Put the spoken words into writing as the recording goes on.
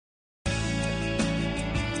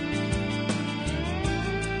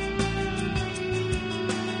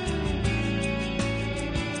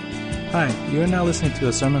Hi, you are now listening to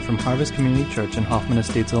a sermon from Harvest Community Church in Hoffman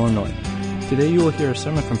Estates, Illinois. Today you will hear a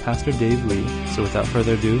sermon from Pastor Dave Lee, so without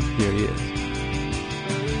further ado, here he is.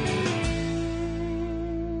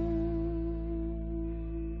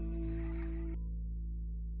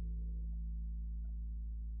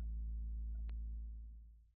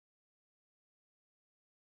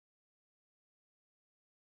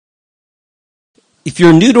 If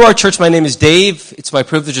you're new to our church, my name is Dave. It's my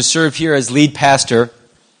privilege to serve here as lead pastor.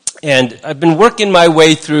 And I've been working my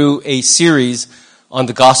way through a series on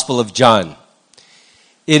the Gospel of John.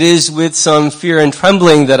 It is with some fear and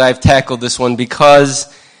trembling that I've tackled this one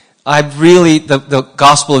because the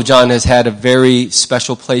Gospel of John has had a very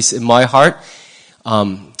special place in my heart.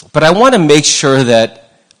 But I want to make sure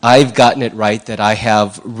that I've gotten it right, that I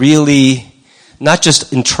have really not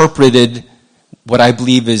just interpreted what I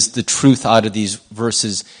believe is the truth out of these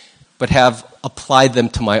verses, but have applied them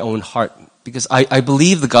to my own heart. Because I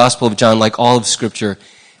believe the Gospel of John, like all of Scripture,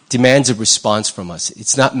 demands a response from us.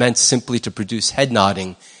 It's not meant simply to produce head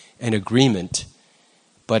nodding and agreement,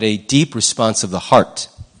 but a deep response of the heart.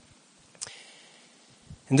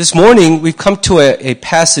 And this morning, we've come to a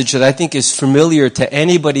passage that I think is familiar to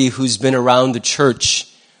anybody who's been around the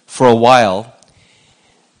church for a while.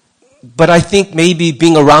 But I think maybe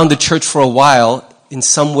being around the church for a while in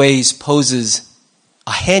some ways poses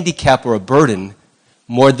a handicap or a burden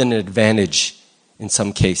more than an advantage in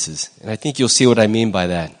some cases. And I think you'll see what I mean by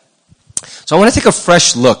that. So I want to take a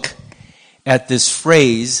fresh look at this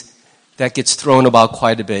phrase that gets thrown about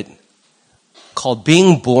quite a bit called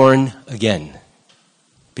being born again.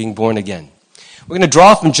 Being born again. We're going to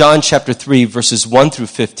draw from John chapter 3, verses 1 through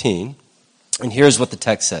 15. And here's what the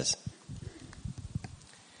text says.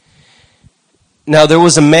 Now there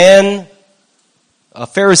was a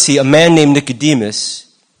Pharisee, a man named Nicodemus,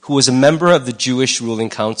 who was a member of the Jewish ruling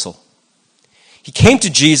council. He came to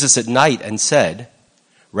Jesus at night and said,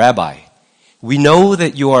 "Rabbi, we know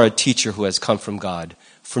that you are a teacher who has come from God,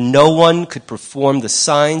 for no one could perform the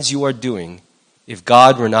signs you are doing if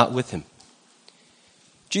God were not with him."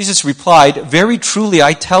 Jesus replied, "Very truly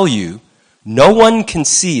I tell you, no one can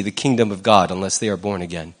see the kingdom of God unless they are born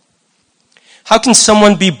again." "How can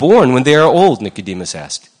someone be born when they are old?" Nicodemus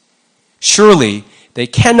asked. "Surely they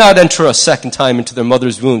cannot enter a second time into their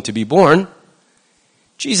mother's womb to be born."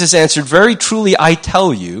 Jesus answered, "Very truly I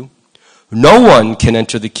tell you, no one can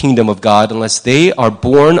enter the kingdom of God unless they are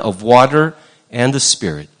born of water and the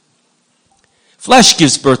Spirit. Flesh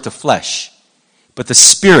gives birth to flesh, but the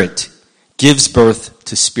Spirit gives birth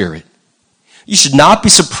to spirit. You should not be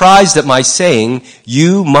surprised at my saying,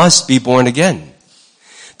 'You must be born again.'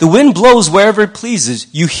 The wind blows wherever it pleases.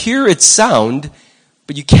 You hear its sound,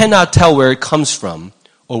 but you cannot tell where it comes from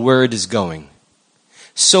or where it is going.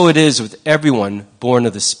 So it is with everyone born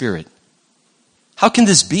of the Spirit." "How can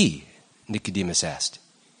this be?" Nicodemus asked.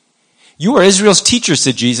 "You are Israel's teacher,"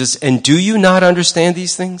 said Jesus, "and do you not understand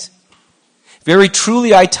these things? Very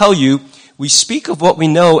truly I tell you, we speak of what we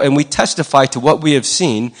know and we testify to what we have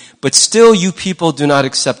seen, but still you people do not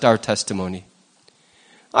accept our testimony.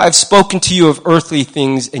 I have spoken to you of earthly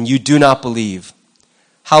things and you do not believe.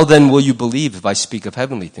 How then will you believe if I speak of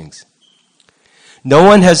heavenly things? No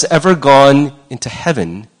one has ever gone into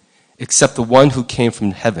heaven except the one who came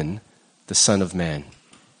from heaven, the Son of Man.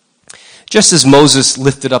 Just as Moses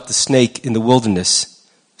lifted up the snake in the wilderness,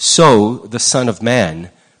 so the Son of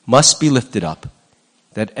Man must be lifted up,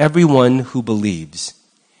 that everyone who believes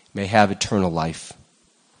may have eternal life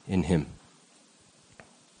in him."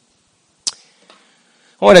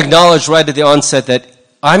 I want to acknowledge right at the onset that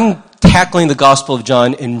I'm tackling the Gospel of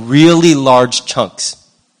John in really large chunks.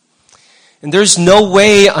 And there's no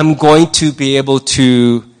way I'm going to be able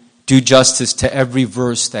to do justice to every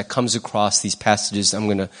verse that comes across these passages I'm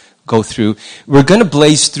going to go through. We're going to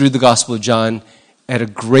blaze through the Gospel of John at a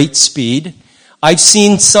great speed. I've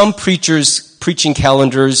seen some preachers preaching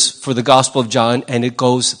calendars for the Gospel of John, and it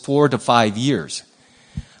goes 4 to 5 years.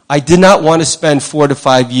 I did not want to spend 4 to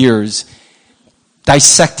 5 years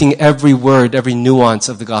dissecting every word, every nuance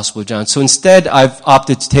of the Gospel of John. So instead, I've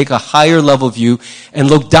opted to take a higher level view and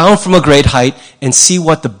look down from a great height and see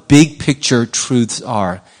what the big picture truths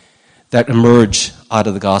are that emerge out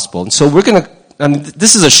of the Gospel. And so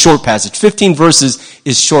this is a short passage. 15 verses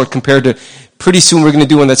is short compared to, pretty soon we're going to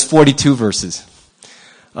do one that's 42 verses.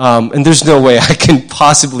 And there's no way I can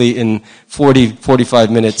possibly in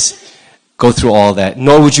 45 minutes go through all that.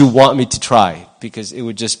 Nor would you want me to try, because it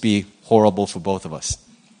would just be horrible for both of us.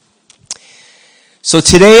 So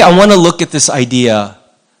today I want to look at this idea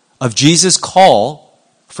of Jesus' call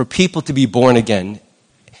for people to be born again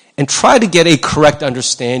and try to get a correct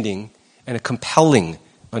understanding and a compelling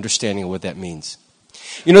understanding of what that means.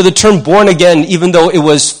 You know, the term born again, even though it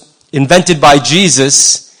was invented by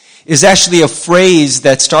Jesus, is actually a phrase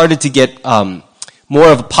that started to get more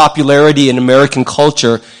of a popularity in American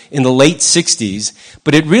culture in the late 60s.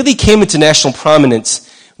 But it really came into national prominence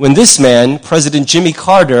when this man, President Jimmy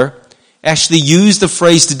Carter, actually used the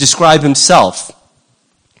phrase to describe himself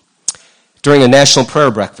during a national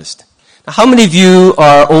prayer breakfast. Now, how many of you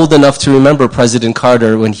are old enough to remember President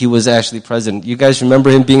Carter when he was actually president? You guys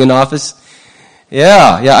remember him being in office?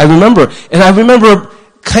 Yeah, I remember. And I remember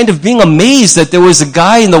kind of being amazed that there was a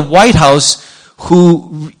guy in the White House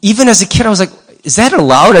who, even as a kid, I was like, is that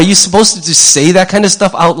allowed? Are you supposed to just say that kind of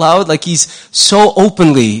stuff out loud? Like, he's so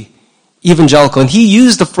openly evangelical. And he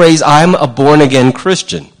used the phrase, I'm a born-again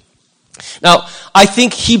Christian. Now, I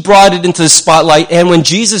think he brought it into the spotlight, and when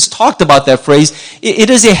Jesus talked about that phrase, it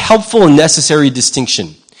is a helpful and necessary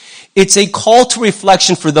distinction. It's a call to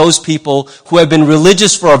reflection for those people who have been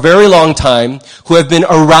religious for a very long time, who have been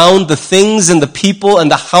around the things and the people and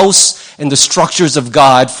the house and the structures of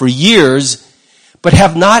God for years, but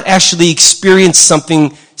have not actually experienced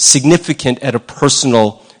something significant at a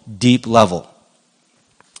personal, deep level.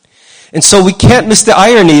 And so we can't miss the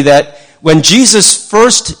irony that when Jesus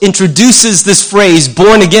first introduces this phrase,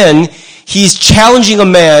 born again, he's challenging a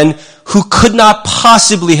man who could not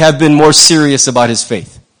possibly have been more serious about his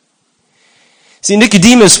faith. See,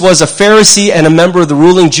 Nicodemus was a Pharisee and a member of the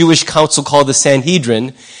ruling Jewish council called the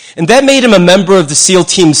Sanhedrin, and that made him a member of the SEAL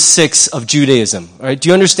Team 6 of Judaism. All right? Do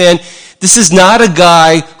you understand? This is not a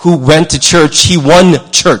guy who went to church. He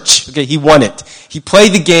won church. Okay, he won it. He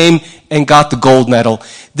played the game and got the gold medal.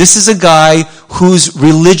 This is a guy whose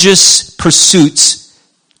religious pursuits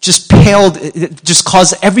just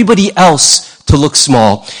caused everybody else to look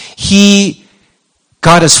small. He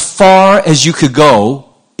got as far as you could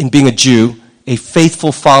go in being a Jew, a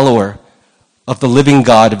faithful follower of the living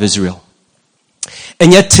God of Israel.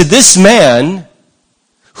 And yet to this man,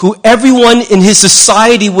 who everyone in his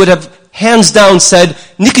society would have hands down said,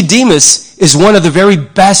 Nicodemus is one of the very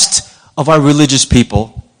best of our religious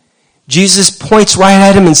people, Jesus points right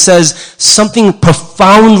at him and says, something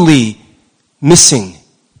profoundly missing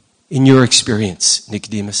in your experience,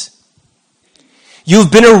 Nicodemus.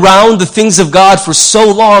 You've been around the things of God for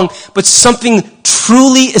so long, but something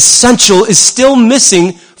truly essential is still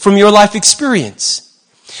missing from your life experience.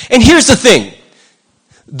 And here's the thing.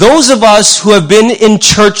 Those of us who have been in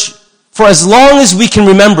church for as long as we can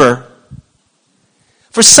remember,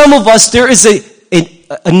 for some of us, there is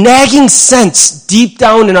a nagging sense deep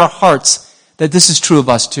down in our hearts that this is true of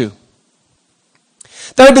us too.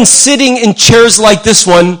 That I've been sitting in chairs like this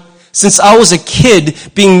one since I was a kid,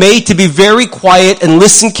 being made to be very quiet and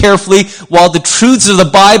listen carefully while the truths of the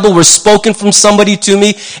Bible were spoken from somebody to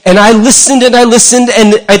me. And I listened,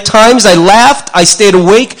 and at times I laughed, I stayed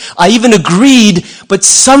awake, I even agreed, but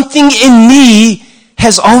something in me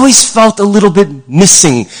has always felt a little bit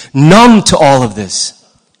missing, numb to all of this.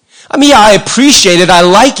 I mean, I appreciate it, I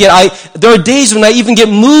like it, there are days when I even get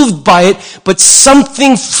moved by it, but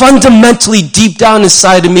something fundamentally deep down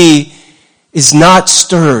inside of me is not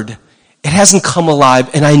stirred. It hasn't come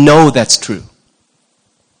alive, and I know that's true.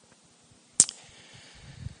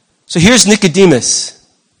 So here's Nicodemus.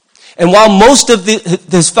 And while most of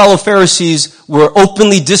his fellow Pharisees were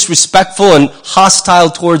openly disrespectful and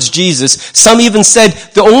hostile towards Jesus, some even said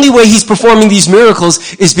the only way he's performing these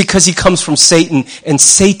miracles is because he comes from Satan, and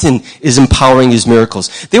Satan is empowering his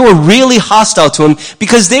miracles. They were really hostile to him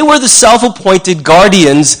because they were the self-appointed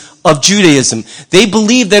guardians of Judaism. They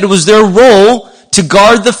believed that it was their role to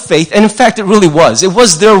guard the faith, and in fact it really was. It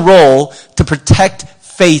was their role to protect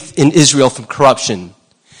faith in Israel from corruption.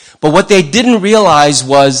 But what they didn't realize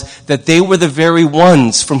was that they were the very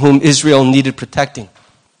ones from whom Israel needed protecting.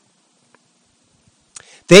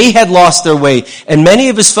 They had lost their way, and many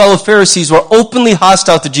of his fellow Pharisees were openly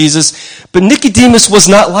hostile to Jesus, but Nicodemus was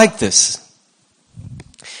not like this.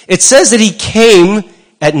 It says that he came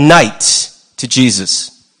at night to Jesus.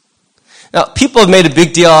 Now, people have made a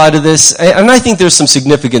big deal out of this, and I think there's some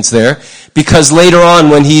significance there, because later on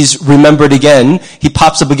when he's remembered again, he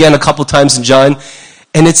pops up again a couple times in John,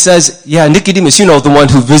 and it says, yeah, Nicodemus, you know, the one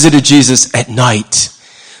who visited Jesus at night.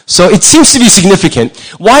 So it seems to be significant.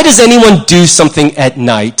 Why does anyone do something at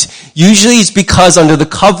night? Usually it's because under the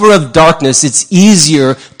cover of darkness, it's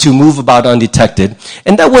easier to move about undetected.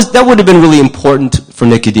 And that would have been really important for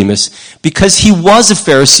Nicodemus, because he was a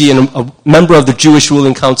Pharisee and a member of the Jewish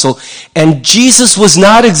ruling council, and Jesus was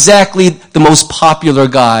not exactly the most popular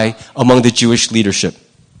guy among the Jewish leadership.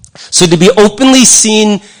 So to be openly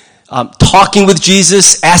seen talking with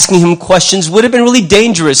Jesus, asking him questions, would have been really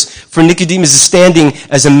dangerous for Nicodemus standing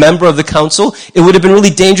as a member of the council. It would have been really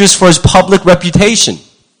dangerous for his public reputation.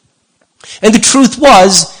 And the truth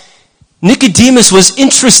was, Nicodemus was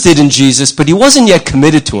interested in Jesus, but he wasn't yet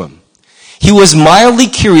committed to him. He was mildly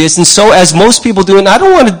curious, and so as most people do, and I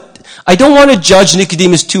don't want to judge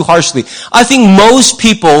Nicodemus too harshly. I think most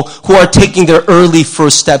people who are taking their early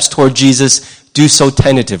first steps toward Jesus do so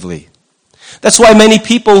tentatively. That's why many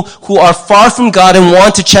people who are far from God and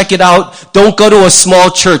want to check it out don't go to a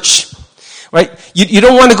small church, right? You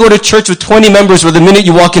don't want to go to church with 20 members where the minute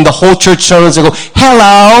you walk in, the whole church turns and go,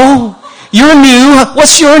 hello, you're new,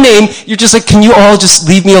 what's your name? You're just like, can you all just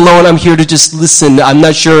leave me alone? I'm here to just listen. I'm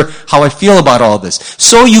not sure how I feel about all this.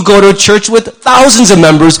 So you go to a church with thousands of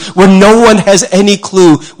members where no one has any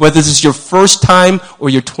clue whether this is your first time or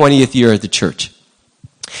your 20th year at the church.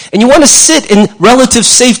 And you want to sit in relative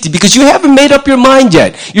safety because you haven't made up your mind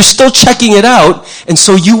yet. You're still checking it out. And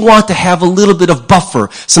so you want to have a little bit of buffer,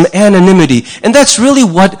 some anonymity. And that's really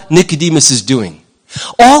what Nicodemus is doing.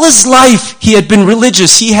 All his life, he had been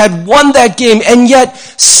religious. He had won that game. And yet,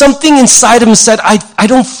 something inside him said, I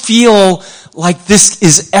don't feel like this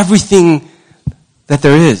is everything that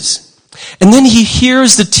there is. And then he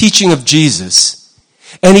hears the teaching of Jesus.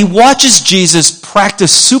 And he watches Jesus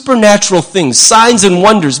practice supernatural things, signs and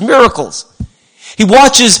wonders, miracles. He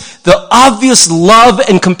watches the obvious love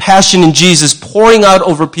and compassion in Jesus pouring out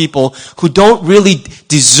over people who don't really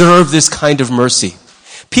deserve this kind of mercy.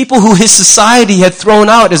 People who his society had thrown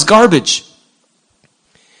out as garbage.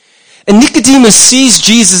 And Nicodemus sees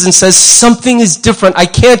Jesus and says, something is different. I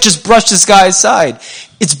can't just brush this guy aside.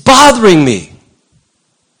 It's bothering me.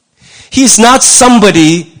 He's not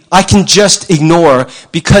somebody I can just ignore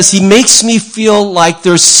because he makes me feel like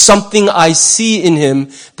there's something I see in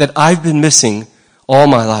him that I've been missing all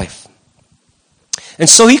my life. And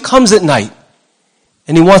so he comes at night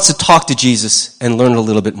and he wants to talk to Jesus and learn a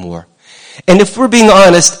little bit more. And if we're being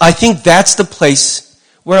honest, I think that's the place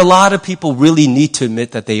where a lot of people really need to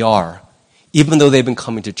admit that they are, even though they've been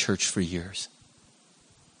coming to church for years.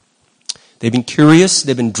 They've been curious,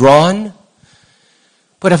 they've been drawn,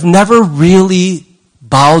 but have never really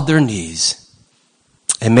bowed their knees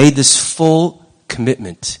and made this full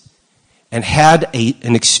commitment and had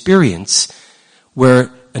an experience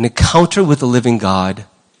where an encounter with the living God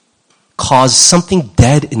caused something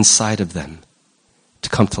dead inside of them to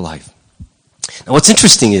come to life. Now, what's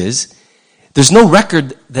interesting is there's no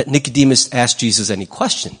record that Nicodemus asked Jesus any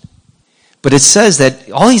question. But it says that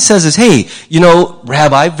all he says is, hey,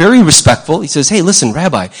 Rabbi, very respectful. He says, hey, listen,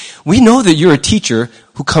 Rabbi, we know that you're a teacher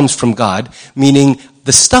who comes from God, meaning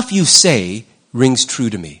the stuff you say rings true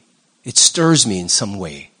to me. It stirs me in some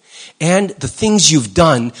way. And the things you've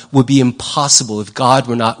done would be impossible if God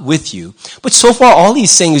were not with you. But so far, all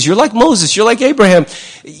he's saying is, you're like Moses, you're like Abraham.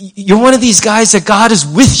 You're one of these guys that God is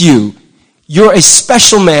with you. You're a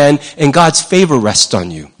special man, and God's favor rests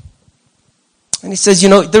on you. And he says,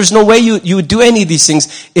 there's no way you would do any of these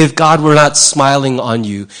things if God were not smiling on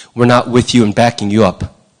you, were not with you and backing you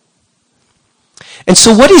up. And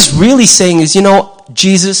so what he's really saying is,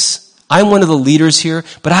 Jesus, I'm one of the leaders here,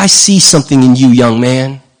 but I see something in you, young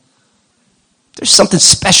man. There's something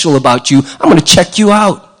special about you. I'm going to check you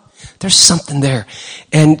out. There's something there.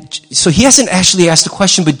 And so he hasn't actually asked the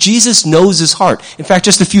question, but Jesus knows his heart. In fact,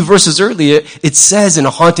 just a few verses earlier, it says in a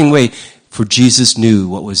haunting way, for Jesus knew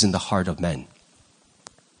what was in the heart of men.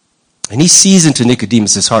 And he sees into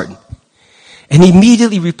Nicodemus' heart. And he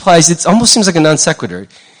immediately replies, it almost seems like a non sequitur.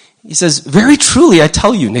 He says, very truly, I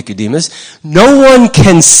tell you, Nicodemus, no one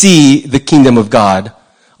can see the kingdom of God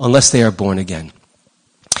unless they are born again.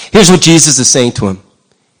 Here's what Jesus is saying to him.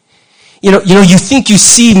 You think you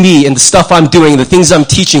see me and the stuff I'm doing, the things I'm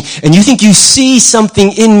teaching, and you think you see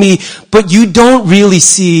something in me, but you don't really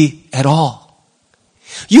see at all.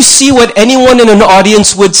 You see what anyone in an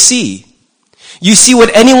audience would see. You see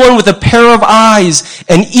what anyone with a pair of eyes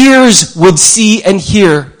and ears would see and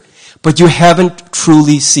hear, but you haven't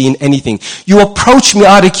truly seen anything. You approach me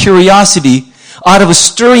out of curiosity, out of a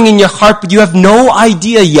stirring in your heart, but you have no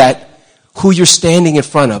idea yet who you're standing in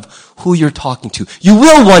front of, who you're talking to. You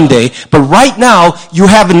will one day, but right now you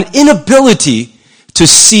have an inability to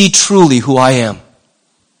see truly who I am.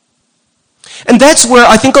 And that's where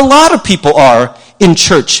I think a lot of people are in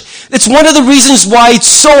church. It's one of the reasons why it's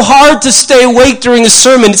so hard to stay awake during a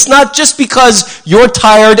sermon. It's not just because you're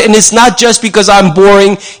tired, and it's not just because I'm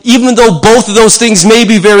boring, even though both of those things may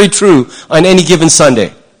be very true on any given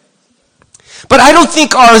Sunday. But I don't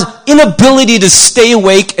think our inability to stay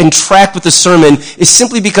awake and track with the sermon is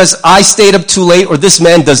simply because I stayed up too late or this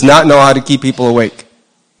man does not know how to keep people awake.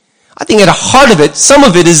 I think at the heart of it, some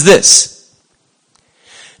of it is this.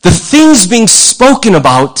 The things being spoken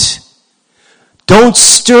about don't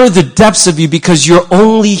stir the depths of you because you're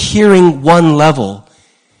only hearing one level,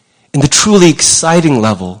 and the truly exciting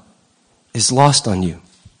level is lost on you.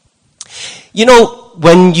 You know,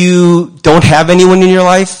 when you don't have anyone in your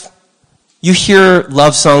life, you hear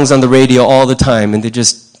love songs on the radio all the time, and they're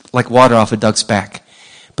just like water off a duck's back.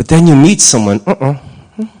 But then you meet someone,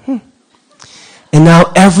 and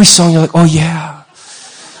now every song you're like, oh yeah,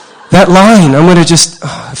 that line, I'm going to just,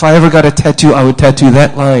 if I ever got a tattoo, I would tattoo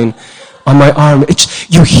that line on my arm.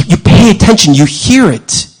 You pay attention, you hear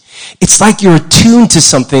it. It's like you're attuned to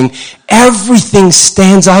something. Everything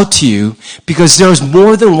stands out to you because there's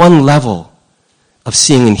more than one level of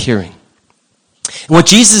seeing and hearing. And what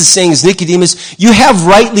Jesus is saying is, Nicodemus, you have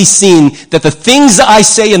rightly seen that the things I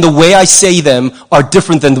say and the way I say them are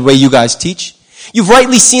different than the way you guys teach. You've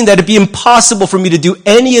rightly seen that it'd be impossible for me to do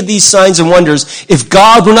any of these signs and wonders if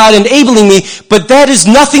God were not enabling me, but that is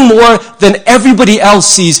nothing more than everybody else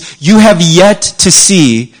sees. You have yet to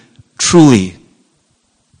see truly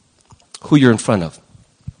who you're in front of.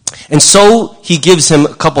 And so he gives him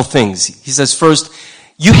a couple things. He says, first,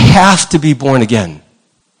 you have to be born again.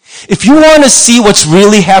 If you want to see what's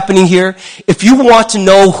really happening here, if you want to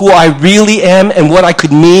know who I really am and what I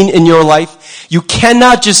could mean in your life, you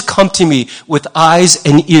cannot just come to me with eyes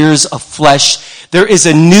and ears of flesh. There is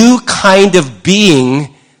a new kind of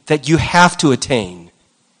being that you have to attain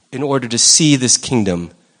in order to see this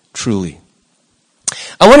kingdom truly.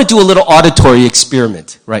 I want to do a little auditory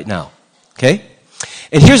experiment right now, okay?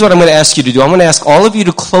 And here's what I'm going to ask you to do. I'm going to ask all of you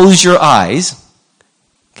to close your eyes.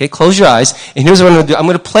 Okay, close your eyes. And here's what I'm going to do. I'm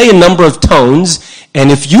going to play a number of tones.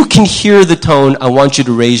 And if you can hear the tone, I want you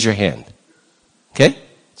to raise your hand. Okay?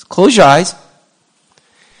 So close your eyes.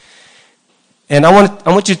 And I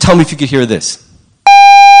want you to tell me if you could hear this.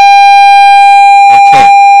 Okay.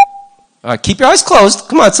 All right, keep your eyes closed.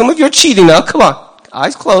 Come on, some of you are cheating now. Come on.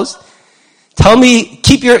 Eyes closed. Tell me,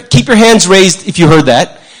 keep your hands raised if you heard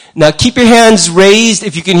that. Now keep your hands raised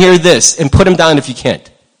if you can hear this. And put them down if you can't.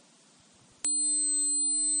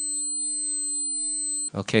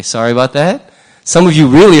 Okay, sorry about that. Some of you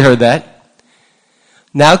really heard that.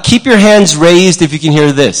 Now keep your hands raised if you can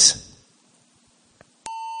hear this.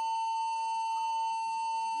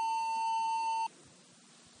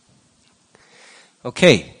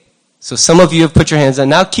 Okay, so some of you have put your hands down.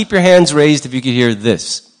 Now keep your hands raised if you can hear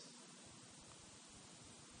this.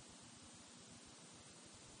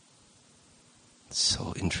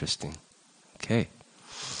 So interesting. Okay.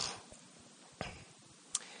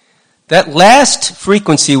 That last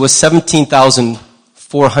frequency was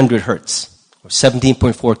 17,400 hertz, or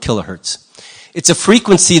 17.4 kilohertz. It's a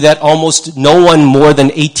frequency that almost no one more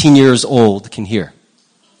than 18 years old can hear.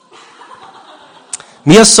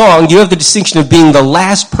 Mia Song, you have the distinction of being the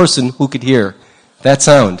last person who could hear that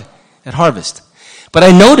sound at Harvest. But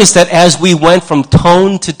I noticed that as we went from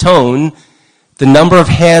tone to tone, the number of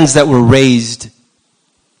hands that were raised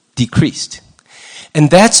decreased. And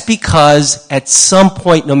that's because at some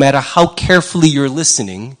point, no matter how carefully you're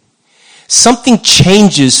listening, something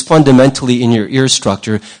changes fundamentally in your ear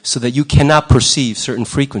structure so that you cannot perceive certain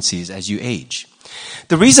frequencies as you age.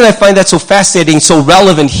 The reason I find that so fascinating, so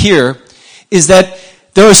relevant here, is that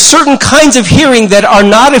there are certain kinds of hearing that are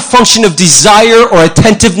not a function of desire or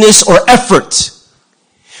attentiveness or effort.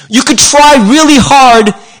 You could try really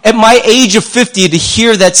hard at my age of 50 to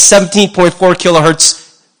hear that 17.4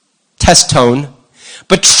 kilohertz test tone.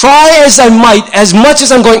 But try as I might, as much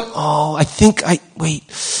as I'm going,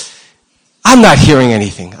 I'm not hearing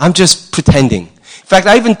anything. I'm just pretending. In fact,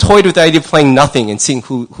 I even toyed with the idea of playing nothing and seeing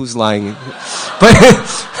who's lying. But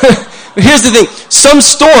here's the thing. Some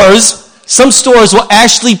stores will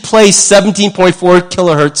actually play 17.4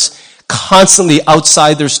 kilohertz constantly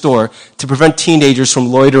outside their store to prevent teenagers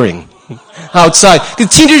from loitering outside.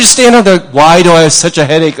 Because teenagers stand out there, why do I have such a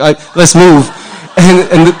headache? Let's move.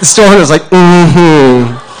 And the store owner was like,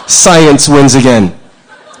 science wins again.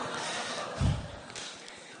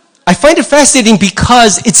 I find it fascinating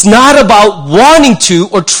because it's not about wanting to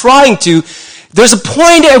or trying to. There's a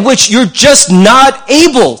point at which you're just not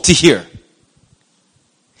able to hear.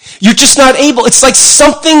 You're just not able. It's like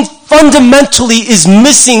something fundamentally is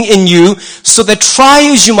missing in you, so that try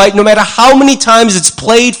as you might, no matter how many times it's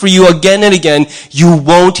played for you again and again, you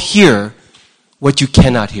won't hear what you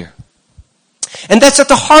cannot hear. And that's at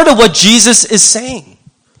the heart of what Jesus is saying.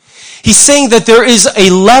 He's saying that there is a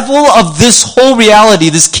level of this whole reality,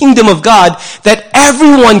 this kingdom of God, that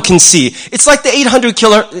everyone can see. It's like the 800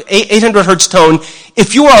 hertz tone.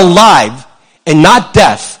 If you are alive and not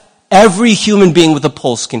deaf, every human being with a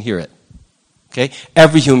pulse can hear it. Okay?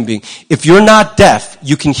 Every human being. If you're not deaf,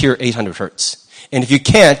 you can hear 800 hertz. And if you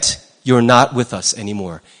can't, you're not with us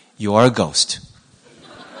anymore. You are a ghost.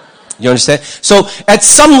 You understand? So at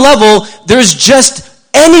some level, there's just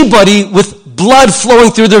anybody with blood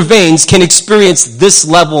flowing through their veins can experience this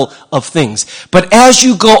level of things. But as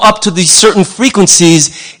you go up to these certain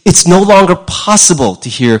frequencies, it's no longer possible to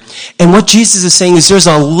hear. And what Jesus is saying is there's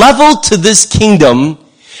a level to this kingdom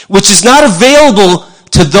which is not available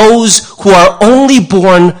to those who are only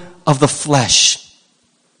born of the flesh.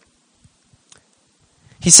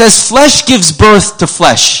 He says flesh gives birth to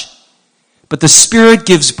flesh, but the Spirit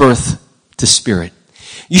gives birth to spirit.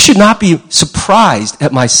 You should not be surprised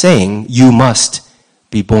at my saying, you must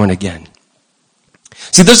be born again.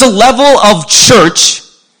 See, there's a level of church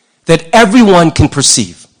that everyone can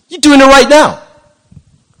perceive. You're doing it right now,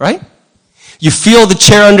 right? You feel the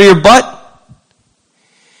chair under your butt.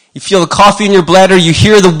 You feel the coffee in your bladder. You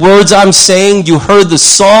hear the words I'm saying. You heard the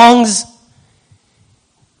songs.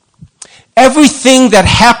 Everything that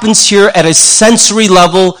happens here at a sensory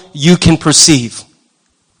level, you can perceive.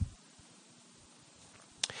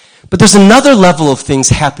 But there's another level of things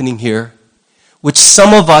happening here which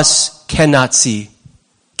some of us cannot see,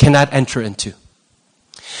 cannot enter into.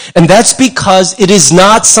 And that's because it is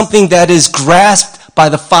not something that is grasped by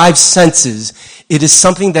the five senses. It is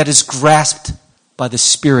something that is grasped by the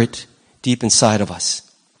Spirit deep inside of us.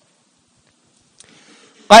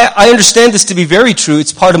 I understand this to be very true.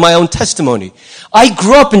 It's part of my own testimony. I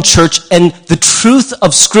grew up in church, and the truth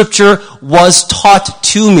of Scripture was taught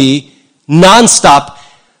to me nonstop,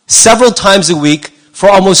 several times a week for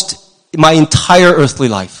almost my entire earthly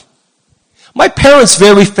life. My parents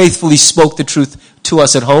very faithfully spoke the truth to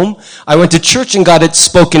us at home. I went to church and got it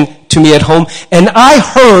spoken to me at home, and I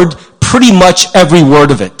heard pretty much every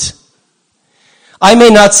word of it. I may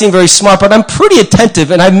not seem very smart, but I'm pretty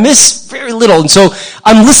attentive, and I miss very little. And so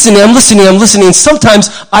I'm listening, and sometimes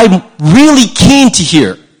I'm really keen to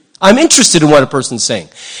hear. I'm interested in what a person's saying.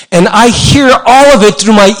 And I hear all of it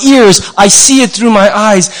through my ears. I see it through my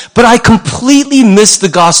eyes. But I completely missed the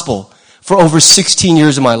gospel for over 16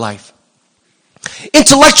 years of my life.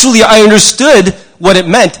 Intellectually, I understood what it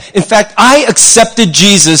meant. In fact, I accepted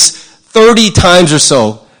Jesus 30 times or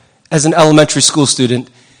so as an elementary school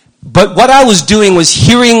student. But what I was doing was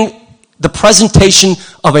hearing the presentation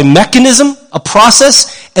of a mechanism, a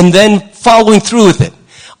process, and then following through with it.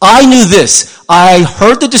 I knew this. I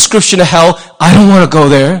heard the description of hell. I don't want to go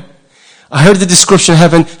there. I heard the description of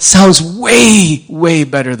heaven. Sounds way, way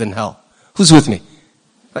better than hell. Who's with me?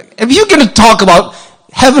 If you're going to talk about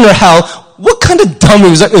heaven or hell, what kind of dummy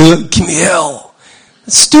was like, give me hell?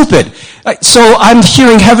 That's stupid. So I'm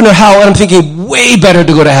hearing heaven or hell, and I'm thinking way better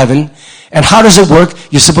to go to heaven. And how does it work?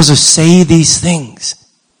 You're supposed to say these things.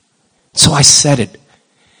 So I said it.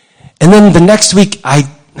 And then the next week, I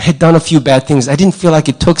had done a few bad things. I didn't feel like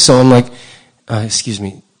it took, so I'm like, excuse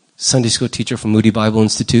me, Sunday school teacher from Moody Bible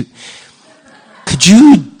Institute, could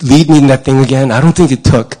you lead me in that thing again? I don't think it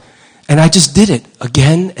took. And I just did it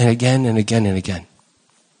again and again and again and again.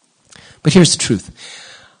 But here's the truth.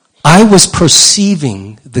 I was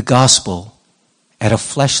perceiving the gospel at a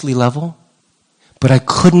fleshly level, but I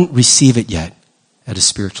couldn't receive it yet at a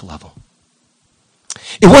spiritual level.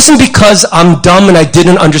 It wasn't because I'm dumb and I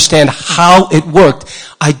didn't understand how it worked.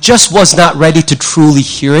 I just was not ready to truly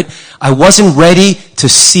hear it. I wasn't ready to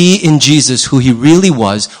see in Jesus who he really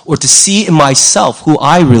was, or to see in myself who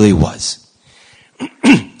I really was.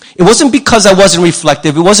 It wasn't because I wasn't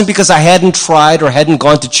reflective. It wasn't because I hadn't tried or hadn't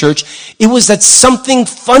gone to church. It was that something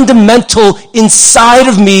fundamental inside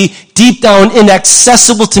of me, deep down,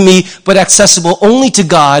 inaccessible to me, but accessible only to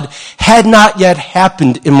God, had not yet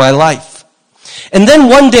happened in my life. And then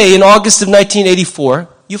one day in August of 1984,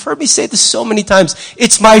 you've heard me say this so many times,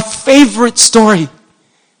 it's my favorite story.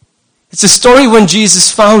 It's a story when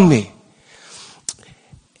Jesus found me.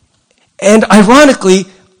 And ironically,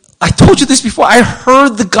 I told you this before, I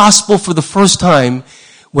heard the gospel for the first time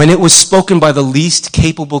when it was spoken by the least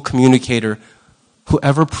capable communicator who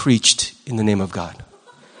ever preached in the name of God.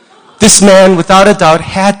 This man, without a doubt,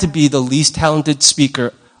 had to be the least talented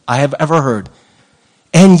speaker I have ever heard.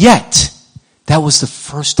 And yet, that was the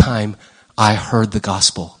first time I heard the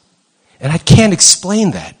gospel. And I can't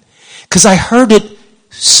explain that, because I heard it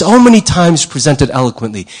so many times presented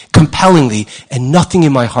eloquently, compellingly, and nothing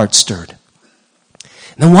in my heart stirred.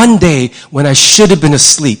 And then one day, when I should have been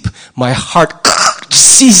asleep, my heart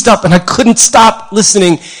seized up and I couldn't stop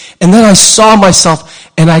listening. And then I saw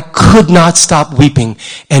myself and I could not stop weeping.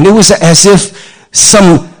 And it was as if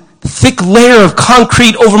some thick layer of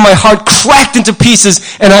concrete over my heart cracked into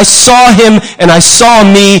pieces, and I saw him and I saw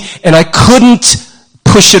me, and I couldn't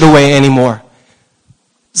push it away anymore.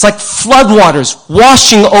 It's like floodwaters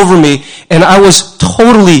washing over me, and I was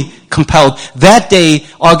totally compelled. That day,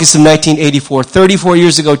 August of 1984, 34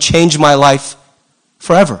 years ago, changed my life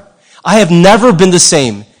forever. I have never been the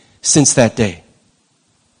same since that day.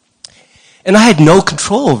 And I had no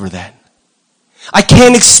control over that. I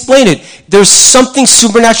can't explain it. There's something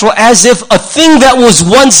supernatural, as if a thing that was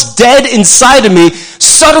once dead inside of me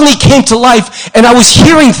suddenly came to life, and I was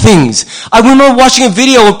hearing things. I remember watching a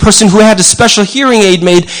video of a person who had a special hearing aid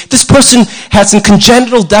made. This person had some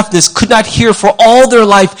congenital deafness, could not hear for all their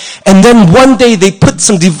life, and then one day they put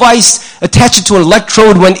some device, attached it to an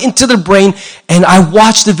electrode, went into their brain, and I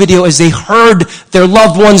watched the video as they heard their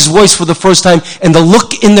loved one's voice for the first time, and the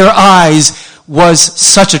look in their eyes was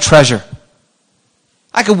such a treasure.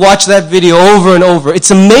 I could watch that video over and over.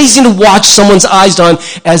 It's amazing to watch someone's eyes on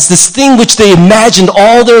as this thing which they imagined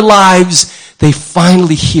all their lives, they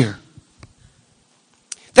finally hear.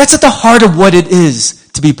 That's at the heart of what it is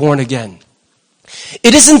to be born again.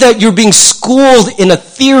 It isn't that you're being schooled in a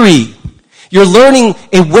theory. You're learning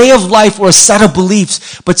a way of life or a set of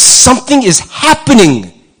beliefs, but something is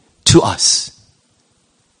happening to us.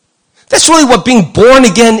 That's really what being born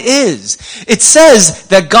again is. It says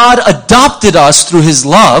that God adopted us through his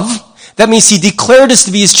love. That means he declared us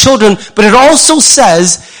to be his children, but it also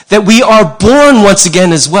says that we are born once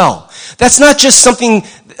again as well. That's not just something,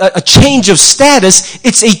 a change of status,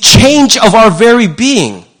 it's a change of our very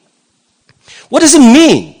being. What does it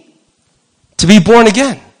mean to be born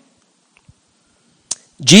again?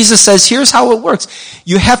 Jesus says, here's how it works.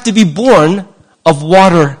 You have to be born of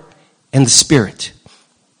water and the Spirit.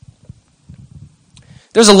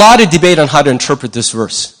 There's a lot of debate on how to interpret this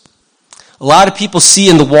verse. A lot of people see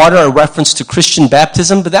in the water a reference to Christian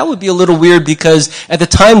baptism, but that would be a little weird because at the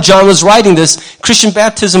time John was writing this, Christian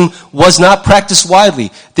baptism was not practiced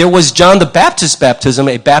widely. There was John the Baptist's baptism,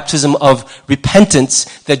 a baptism of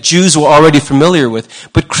repentance that Jews were already familiar with.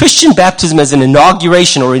 But Christian baptism as an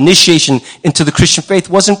inauguration or initiation into the Christian faith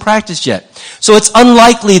wasn't practiced yet. So it's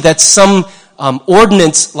unlikely that some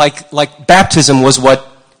ordinance like baptism was what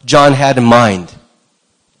John had in mind.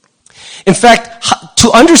 In fact,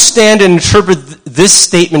 to understand and interpret this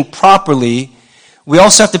statement properly, we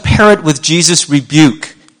also have to pair it with Jesus'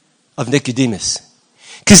 rebuke of Nicodemus.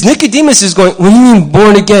 Because Nicodemus is going, what do you mean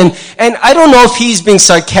born again? And I don't know if he's being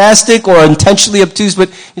sarcastic or intentionally obtuse,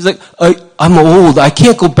 but he's like, I'm old. I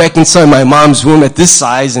can't go back inside my mom's womb at this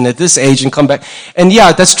size and at this age and come back. And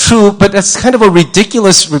yeah, that's true, but that's kind of a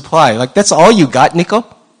ridiculous reply. Like, that's all you got, Nico?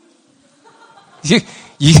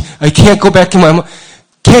 I can't go back in my mom.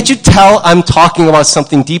 Can't you tell I'm talking about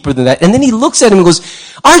something deeper than that? And then he looks at him and goes,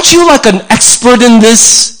 aren't you like an expert in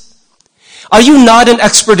this? Are you not an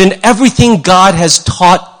expert in everything God has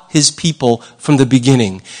taught his people from the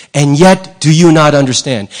beginning? And yet, do you not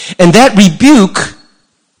understand? And that rebuke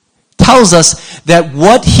tells us that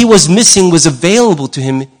what he was missing was available to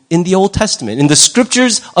him in the Old Testament. In the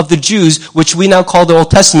scriptures of the Jews, which we now call the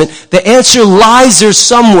Old Testament, the answer lies there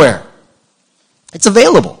somewhere. It's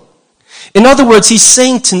available. In other words, he's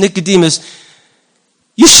saying to Nicodemus,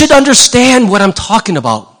 you should understand what I'm talking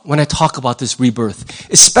about when I talk about this rebirth,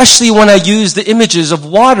 especially when I use the images of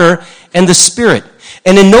water and the Spirit.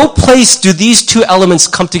 And in no place do these two elements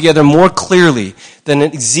come together more clearly than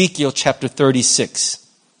in Ezekiel chapter 36.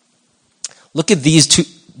 Look at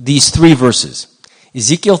these three verses.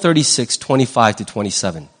 Ezekiel 36, 25 to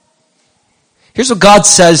 27. Here's what God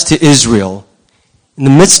says to Israel in the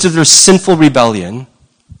midst of their sinful rebellion.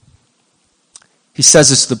 He says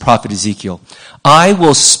this to the prophet Ezekiel, I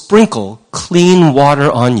will sprinkle clean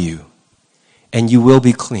water on you, and you will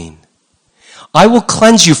be clean. I will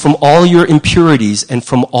cleanse you from all your impurities and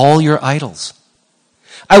from all your idols.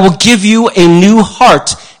 I will give you a new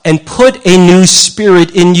heart and put a new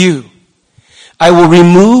spirit in you. I will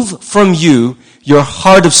remove from you your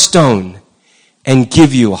heart of stone and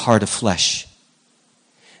give you a heart of flesh.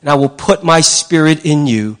 And I will put my spirit in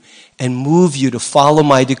you and move you to follow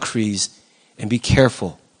my decrees and be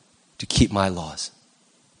careful to keep my laws.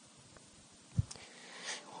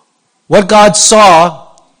 What God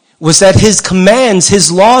saw was that his commands,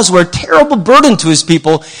 his laws were a terrible burden to his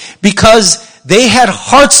people because they had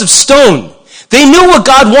hearts of stone. They knew what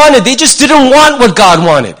God wanted. They just didn't want what God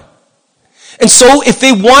wanted. And so if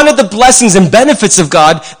they wanted the blessings and benefits of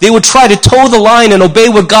God, they would try to toe the line and obey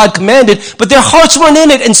what God commanded, but their hearts weren't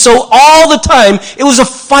in it. And so all the time, it was a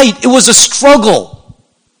fight. It was a struggle.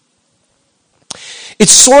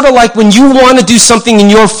 It's sort of like when you want to do something in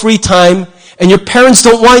your free time and your parents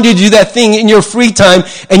don't want you to do that thing in your free time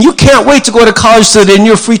and you can't wait to go to college so that in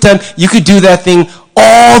your free time you could do that thing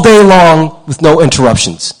all day long with no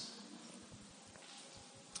interruptions.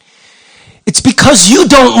 It's because because you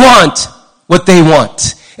don't want what they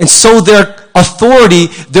want. And so their authority,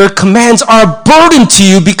 their commands are a burden to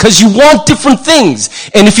you because you want different things.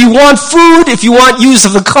 And if you want food, if you want use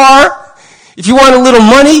of the car, if you want a little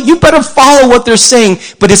money, you better follow what they're saying.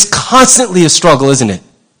 But it's constantly a struggle, isn't it?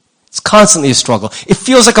 It's constantly a struggle. It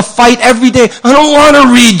feels like a fight every day. I don't want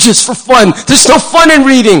to read just for fun. There's no fun in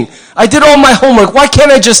reading. I did all my homework. Why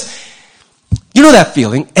can't I just... You know that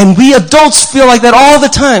feeling. And we adults feel like that all the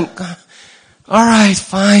time. All right,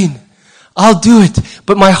 fine. I'll do it.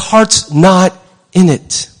 But my heart's not in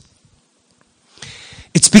it.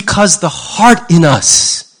 It's because the heart in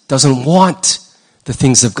us doesn't want the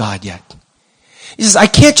things of God yet. He says, I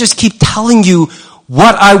can't just keep telling you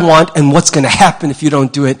what I want and what's going to happen if you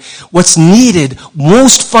don't do it. What's needed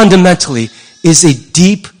most fundamentally is a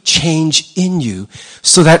deep change in you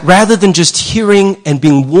so that rather than just hearing and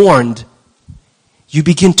being warned, you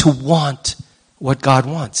begin to want what God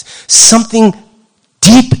wants. Something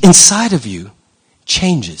deep inside of you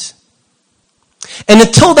changes. And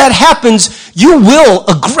until that happens, you will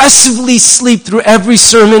aggressively sleep through every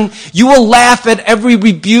sermon. You will laugh at every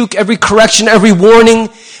rebuke, every correction, every warning.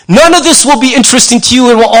 None of this will be interesting to you.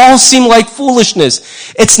 It will all seem like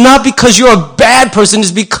foolishness. It's not because you're a bad person.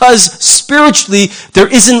 It's because spiritually there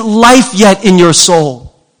isn't life yet in your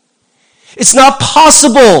soul. It's not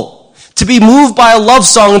possible to be moved by a love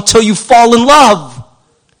song until you fall in love.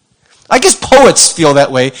 I guess poets feel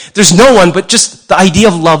that way. There's no one, but just the idea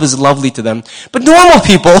of love is lovely to them. But normal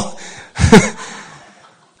people,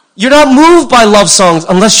 you're not moved by love songs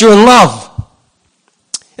unless you're in love.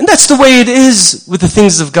 And that's the way it is with the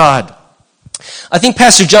things of God. I think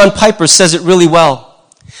Pastor John Piper says it really well.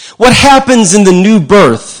 What happens in the new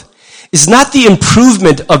birth is not the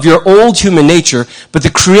improvement of your old human nature, but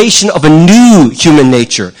the creation of a new human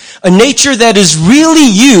nature. A nature that is really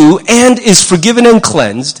you and is forgiven and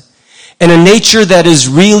cleansed, and a nature that is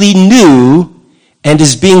really new and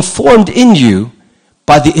is being formed in you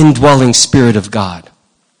by the indwelling Spirit of God.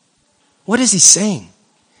 What is he saying?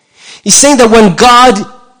 He's saying that when God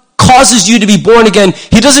causes you to be born again,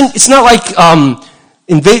 he doesn't, it's not like,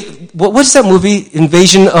 what is that movie?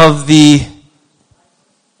 Invasion of the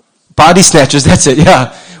Body Snatchers, that's it,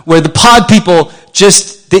 yeah. Where the pod people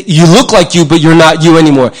you look like you, but you're not you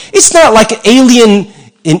anymore. It's not like an alien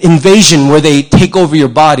invasion where they take over your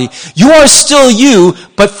body. You are still you,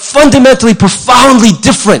 but fundamentally, profoundly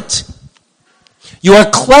different. You are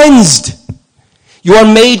cleansed. You are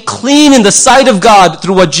made clean in the sight of God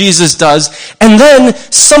through what Jesus does. And then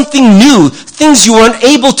something new, things you weren't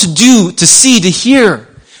able to do, to see, to hear,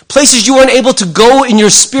 places you weren't able to go in your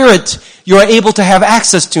spirit, you are able to have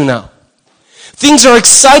access to now. Things are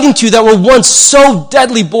exciting to you that were once so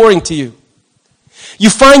deadly boring to you. You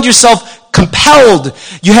find yourself compelled.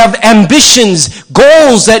 You have ambitions,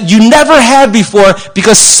 goals that you never had before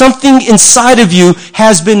because something inside of you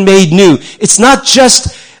has been made new. It's not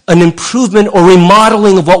just an improvement or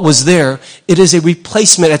remodeling of what was there. It is a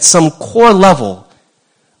replacement at some core level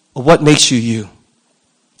of what makes you you.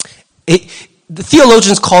 The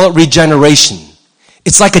theologians call it regeneration.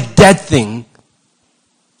 It's like a dead thing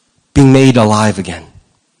being made alive again.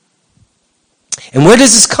 And where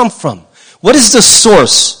does this come from? What is the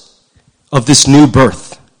source of this new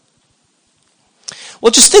birth?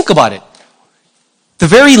 Well, just think about it. The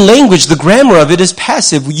very language, the grammar of it is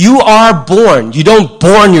passive. You are born. You don't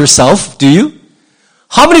born yourself, do you?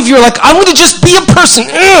 How many of you are like, I'm going to just be a person,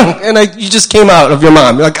 and you just came out of your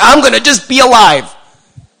mom. You're like, I'm going to just be alive.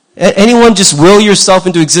 Anyone just will yourself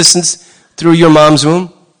into existence through your mom's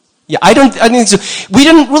womb? Yeah, I think so. We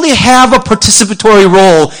didn't really have a participatory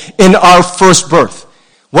role in our first birth.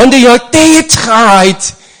 One day you're like, it's all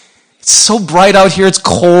right. It's so bright out here. It's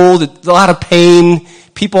cold. It's a lot of pain.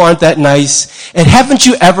 People aren't that nice. And haven't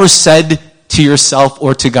you ever said to yourself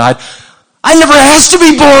or to God, I never asked to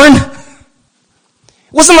be born.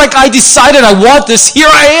 It wasn't like I decided I want this. Here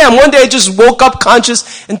I am. One day I just woke up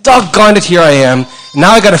conscious and doggone it, here I am.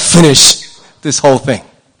 Now I got to finish this whole thing.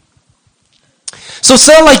 So it's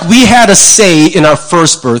not like we had a say in our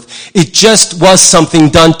first birth. It just was something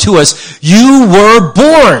done to us. You were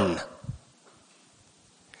born.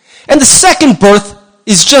 And the second birth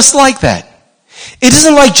is just like that. It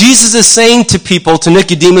isn't like Jesus is saying to people, to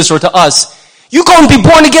Nicodemus or to us, you go and be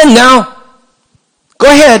born again now. Go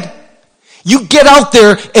ahead. You get out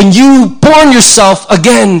there and you born yourself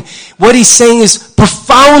again. What he's saying is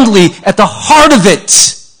profoundly at the heart of it.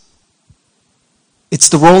 It's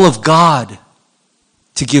the role of God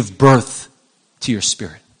to give birth to your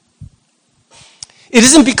spirit. It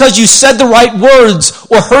isn't because you said the right words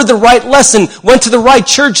or heard the right lesson, went to the right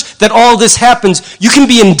church that all this happens. You can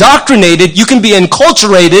be indoctrinated, you can be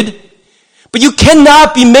enculturated, But you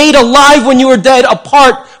cannot be made alive when you are dead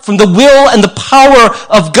apart from the will and the power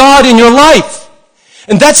of God in your life.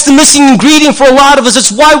 And that's the missing ingredient for a lot of us.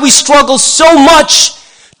 It's why we struggle so much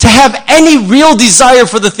to have any real desire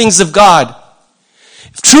for the things of God.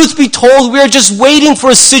 If truth be told, we are just waiting for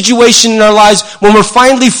a situation in our lives when we're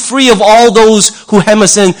finally free of all those who hem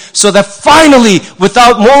us in, so that finally,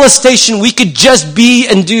 without molestation, we could just be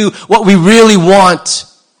and do what we really want.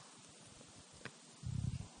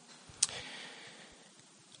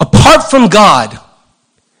 Apart from God,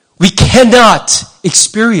 we cannot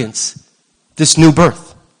experience this new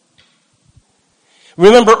birth.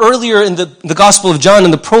 Remember earlier in the Gospel of John,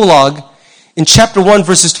 in the prologue, in chapter 1,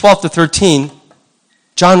 verses 12 to 13,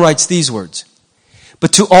 John writes these words,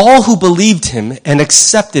 "But to all who believed him and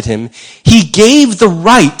accepted him, he gave the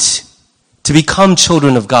right to become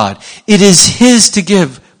children of God." It is his to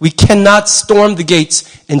give. We cannot storm the gates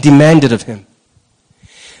and demand it of him.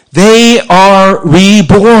 They are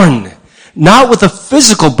reborn, not with a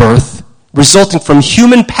physical birth resulting from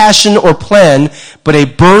human passion or plan, but a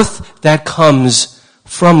birth that comes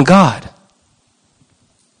from God.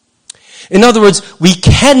 In other words, we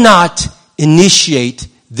cannot initiate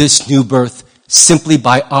this new birth simply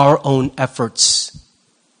by our own efforts.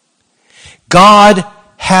 God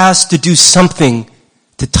has to do something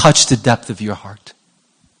to touch the depth of your heart.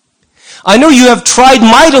 I know you have tried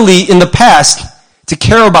mightily in the past to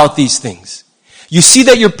care about these things. You see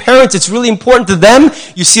that your parents, it's really important to them.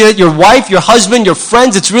 You see that your wife, your husband, your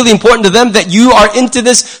friends, it's really important to them that you are into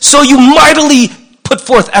this. So you mightily put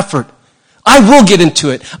forth effort. I will get into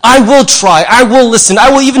it. I will try. I will listen. I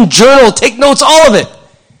will even journal, take notes, all of it.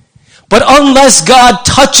 But unless God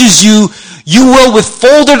touches you, you will with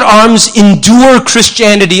folded arms endure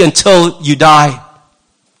Christianity until you die.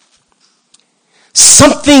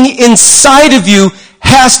 Something inside of you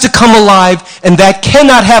has to come alive, and that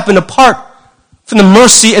cannot happen apart from the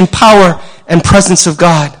mercy and power and presence of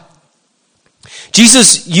God.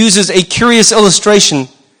 Jesus uses a curious illustration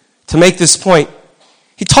to make this point.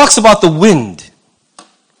 He talks about the wind.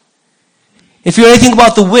 If you know anything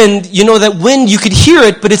about the wind, you know that wind, you could hear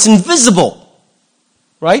it, but it's invisible.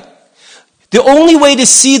 Right? The only way to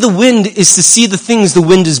see the wind is to see the things the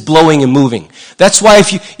wind is blowing and moving. That's why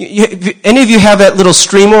if any of you have that little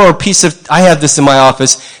streamer or a piece of, I have this in my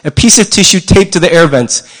office, a piece of tissue taped to the air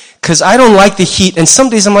vents, because I don't like the heat, and some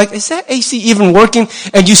days I'm like, is that AC even working?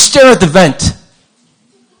 And you stare at the vent.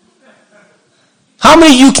 How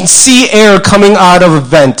many of you can see air coming out of a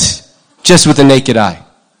vent just with the naked eye?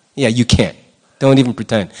 Yeah, you can't. Don't even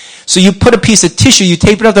pretend. So you put a piece of tissue, you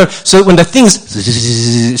tape it up there, so that when the thing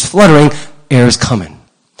is fluttering, air is coming.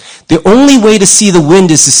 The only way to see the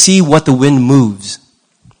wind is to see what the wind moves.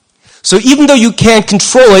 So even though you can't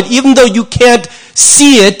control it, even though you can't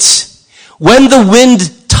see it, when the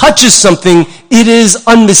wind touches something, it is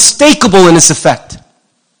unmistakable in its effect.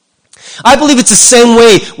 I believe it's the same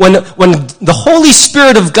way when the Holy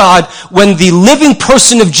Spirit of God, when the living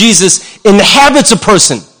person of Jesus inhabits a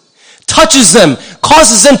person, touches them,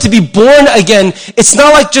 causes them to be born again. It's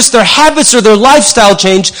not like just their habits or their lifestyle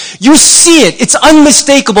change. You see it. It's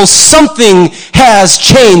unmistakable. Something has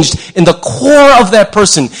changed in the core of that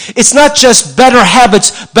person. It's not just better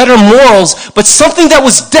habits, better morals, but something that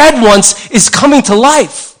was dead once is coming to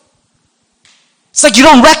life. It's like you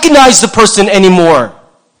don't recognize the person anymore.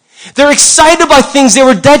 They're excited by things they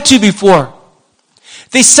were dead to before.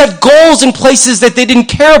 They set goals in places that they didn't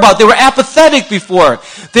care about. They were apathetic before.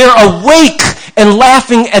 They're awake and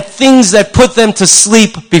laughing at things that put them to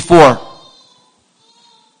sleep before.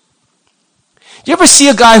 You ever see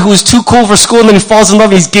a guy who is too cool for school and then he falls in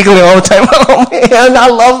love and he's giggling all the time? Oh man, I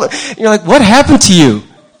love it. You're like, what happened to you?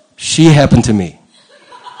 She happened to me.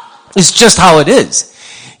 It's just how it is.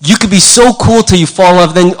 You could be so cool till you fall in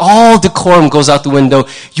love, then all decorum goes out the window.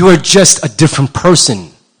 You are just a different person.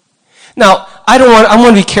 Now, I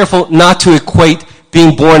want to be careful not to equate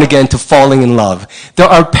being born again to falling in love. There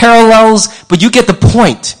are parallels, but you get the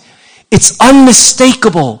point. It's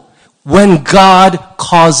unmistakable when God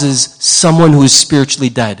causes someone who is spiritually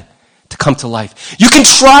dead to come to life. You can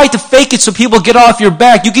try to fake it so people get off your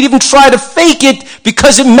back. You can even try to fake it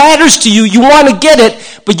because it matters to you. You want to get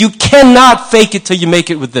it, but you cannot fake it till you make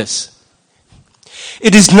it with this.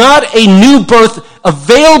 It is not a new birth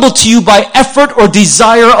available to you by effort or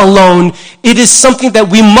desire alone. It is something that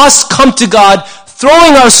we must come to God,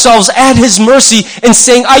 throwing ourselves at His mercy and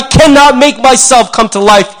saying, I cannot make myself come to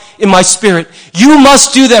life in my spirit. You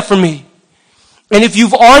must do that for me. And if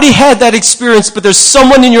you've already had that experience, but there's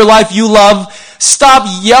someone in your life you love, stop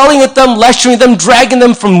yelling at them, lecturing them, dragging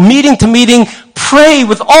them from meeting to meeting. Pray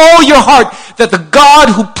with all your heart that the God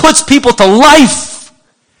who puts people to life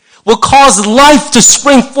will cause life to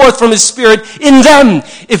spring forth from His Spirit in them.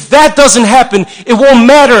 If that doesn't happen, it won't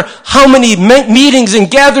matter how many meetings and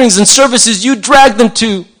gatherings and services you drag them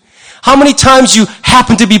to. How many times you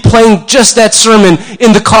happen to be playing just that sermon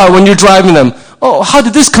in the car when you're driving them. Oh, how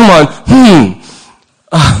did this come on?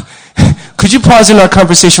 Could you pause in our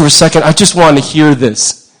conversation for a second? I just want to hear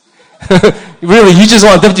this. Really, you just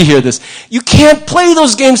want them to hear this. You can't play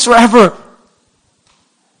those games forever.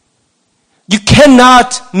 You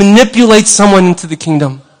cannot manipulate someone into the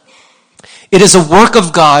kingdom. It is a work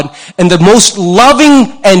of God, and the most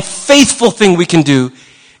loving and faithful thing we can do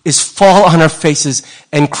is fall on our faces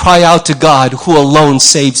and cry out to God, who alone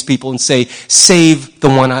saves people, and say, save the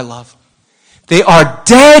one I love. They are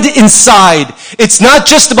dead inside. It's not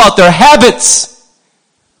just about their habits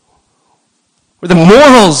or the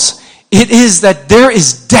morals. It is that there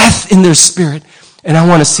is death in their spirit, and I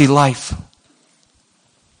want to see life.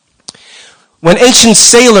 When ancient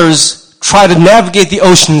sailors tried to navigate the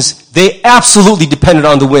oceans, they absolutely depended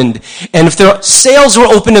on the wind. And if their sails were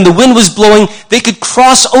open and the wind was blowing, they could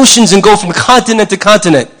cross oceans and go from continent to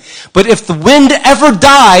continent. But if the wind ever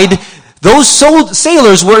died, those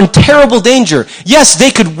sailors were in terrible danger. Yes,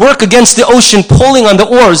 they could work against the ocean pulling on the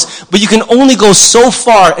oars, but you can only go so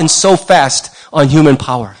far and so fast on human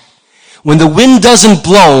power. When the wind doesn't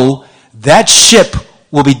blow, that ship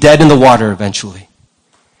will be dead in the water eventually.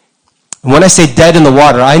 And when I say dead in the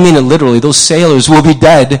water, I mean it literally. Those sailors will be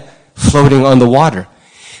dead floating on the water.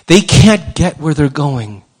 They can't get where they're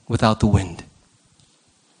going without the wind.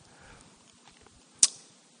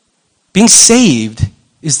 Being saved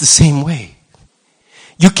is the same way.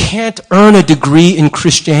 You can't earn a degree in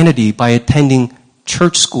Christianity by attending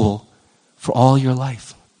church school for all your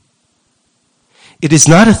life. It is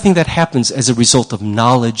not a thing that happens as a result of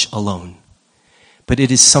knowledge alone, but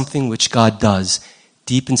it is something which God does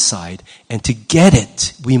deep inside, and to get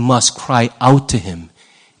it, we must cry out to Him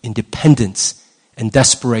in dependence and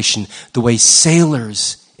desperation, the way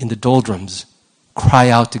sailors in the doldrums cry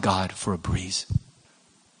out to God for a breeze.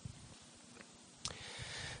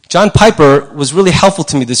 John Piper was really helpful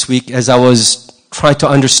to me this week as I was trying to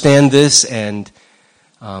understand this and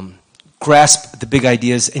grasp the big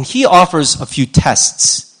ideas, and he offers a few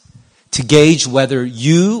tests to gauge whether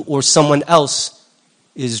you or someone else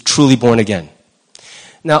is truly born again.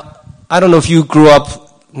 Now, I don't know if you grew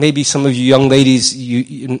up, maybe some of you young ladies,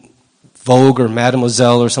 you Vogue or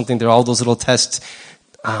Mademoiselle or something, there are all those little tests.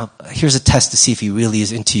 Here's a test to see if he really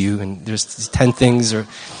is into you, and there's these 10 things. Or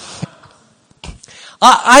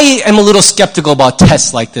I am a little skeptical about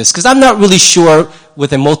tests like this, because I'm not really sure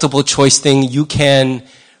with a multiple choice thing you can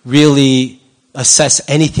really assess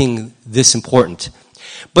anything this important.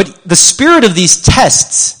 But the spirit of these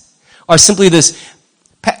tests are simply this.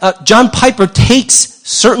 John Piper takes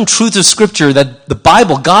certain truths of Scripture that the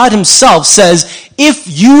Bible, God Himself says, if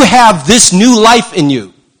you have this new life in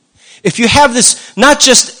you, if you have this, not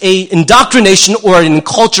just an indoctrination or an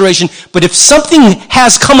enculturation, but if something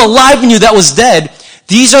has come alive in you that was dead,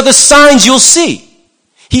 these are the signs you'll see.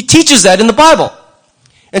 He teaches that in the Bible.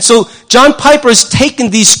 And so John Piper has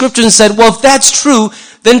taken these scriptures and said, well, if that's true,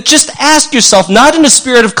 then just ask yourself, not in a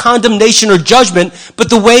spirit of condemnation or judgment, but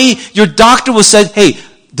the way your doctor will say, hey,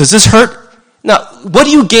 does this hurt? Now, what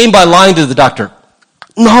do you gain by lying to the doctor?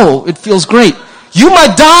 No, it feels great. You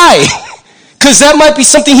might die, because that might be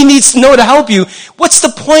something he needs to know to help you. What's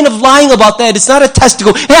the point of lying about that? It's not a test to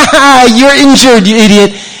go, you're injured, you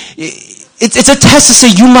idiot. It's a test to say,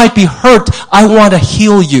 you might be hurt. I want to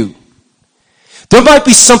heal you. There might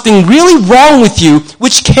be something really wrong with you,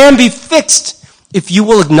 which can be fixed if you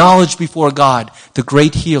will acknowledge before God, the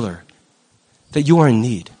great healer, that you are in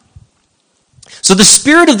need. So the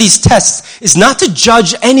spirit of these tests is not to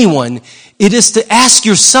judge anyone. It is to ask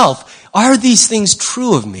yourself, are these things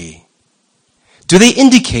true of me? Do they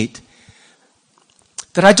indicate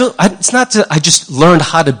that it's not that I just learned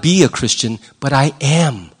how to be a Christian, but I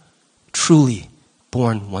am truly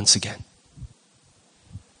born once again?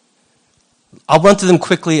 I'll run through them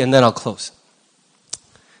quickly and then I'll close.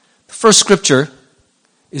 The first scripture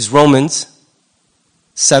is Romans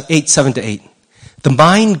 8:7-8. The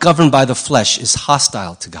mind governed by the flesh is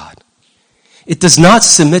hostile to God. It does not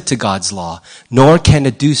submit to God's law, nor can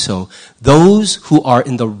it do so. Those who are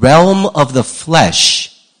in the realm of the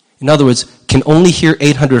flesh, in other words, can only hear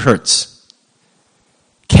 800 hertz,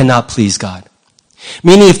 cannot please God.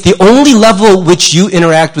 Meaning if the only level which you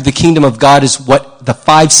interact with the kingdom of God is what the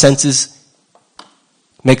 5 senses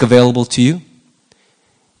make available to you,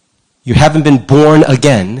 you haven't been born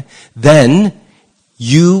again, then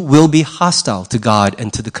you will be hostile to God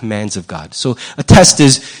and to the commands of God. So a test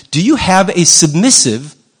is, do you have a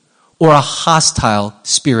submissive or a hostile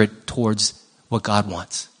spirit towards what God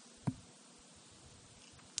wants?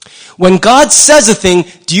 When God says a thing,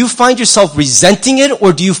 do you find yourself resenting it,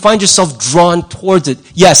 or do you find yourself drawn towards it?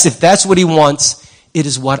 Yes, if that's what he wants, it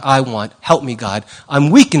is what I want. Help me, God. I'm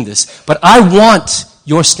weak in this, but I want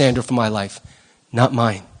your standard for my life, not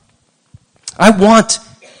mine. I want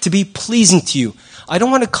to be pleasing to you. I don't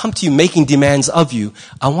want to come to you making demands of you.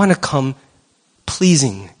 I want to come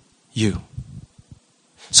pleasing you.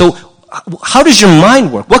 So, how does your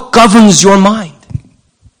mind work? What governs your mind?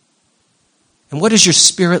 And what is your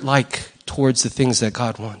spirit like towards the things that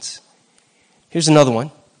God wants? Here's another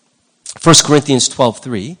one. 1 Corinthians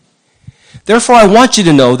 12:3. Therefore, I want you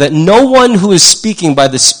to know that no one who is speaking by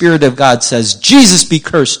the Spirit of God says, Jesus be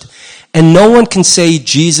cursed, and no one can say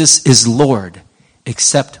Jesus is Lord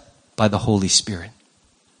except by the Holy Spirit.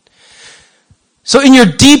 So in your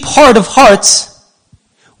deep heart of hearts,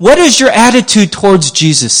 what is your attitude towards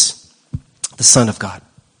Jesus, the Son of God?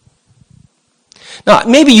 Now,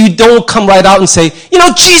 maybe you don't come right out and say,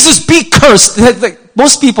 Jesus be cursed.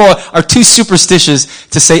 Most people are too superstitious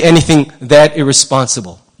to say anything that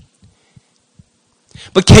irresponsible.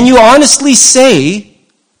 But can you honestly say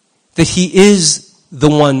that he is the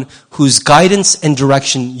one whose guidance and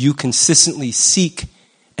direction you consistently seek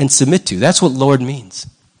and submit to? That's what Lord means.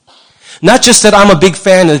 Not just that I'm a big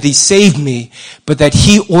fan that he saved me, but that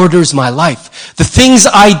he orders my life. The things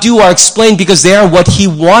I do are explained because they are what he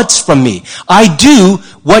wants from me. I do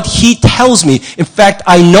what he tells me. In fact,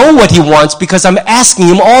 I know what he wants because I'm asking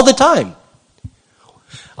him all the time.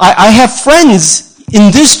 I have friends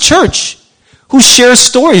in this church who share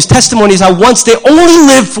stories, testimonies, how once they only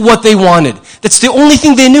lived for what they wanted. That's the only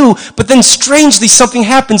thing they knew. But then strangely something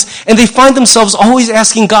happens and they find themselves always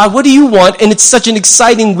asking God, what do you want? And it's such an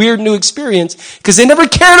exciting, weird new experience because they never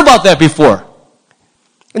cared about that before.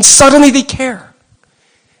 And suddenly they care.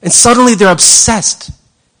 And suddenly they're obsessed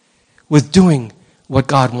with doing what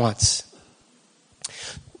God wants.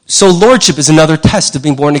 So lordship is another test of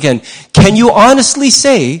being born again. Can you honestly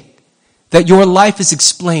say that your life is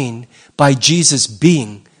explained by Jesus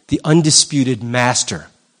being the undisputed master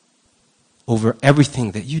over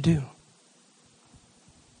everything that you do?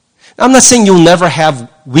 Now, I'm not saying you'll never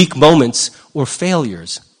have weak moments or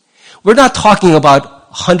failures. We're not talking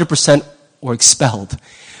about 100% or expelled.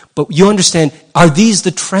 But you understand, are these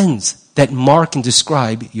the trends that mark and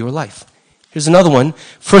describe your life? Here's another one,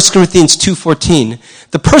 1 Corinthians 2:14.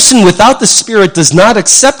 The person without the Spirit does not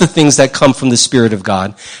accept the things that come from the Spirit of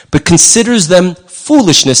God, but considers them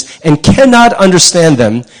foolishness and cannot understand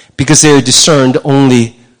them because they are discerned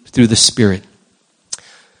only through the Spirit.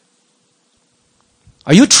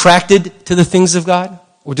 Are you attracted to the things of God?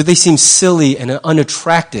 Or do they seem silly and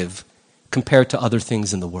unattractive compared to other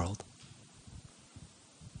things in the world?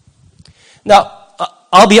 Now,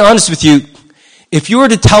 I'll be honest with you. If you were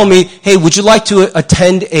to tell me, hey, would you like to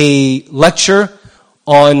attend a lecture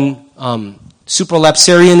on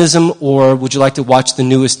supralapsarianism, or would you like to watch the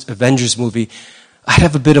newest Avengers movie? I'd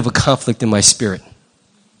have a bit of a conflict in my spirit.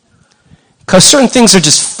 Because certain things are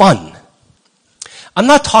just fun. I'm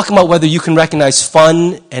not talking about whether you can recognize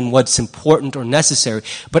fun and what's important or necessary,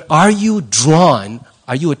 but are you drawn,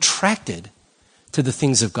 are you attracted to the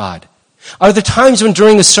things of God? Are there times when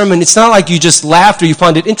during a sermon, it's not like you just laughed or you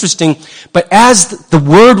found it interesting, but as the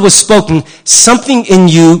word was spoken, something in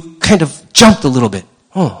you kind of jumped a little bit.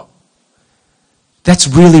 Oh, that's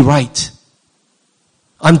really right.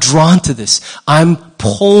 I'm drawn to this. I'm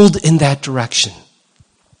pulled in that direction.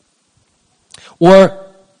 Or,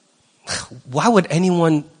 why would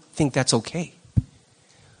anyone think that's okay?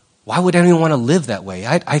 Why would anyone want to live that way?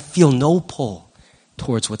 I feel no pull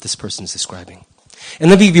towards what this person is describing.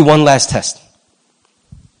 And let me give you one last test.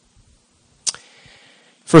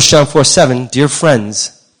 1 John 4:7, dear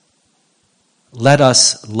friends, let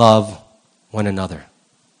us love one another.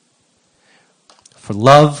 For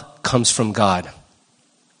love comes from God.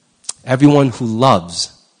 Everyone who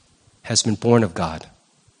loves has been born of God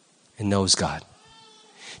and knows God.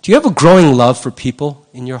 Do you have a growing love for people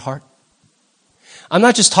in your heart? I'm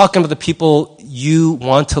not just talking about the people you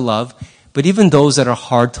want to love, but even those that are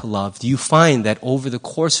hard to love. Do you find that over the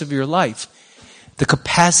course of your life, the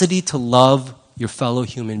capacity to love your fellow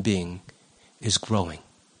human being is growing?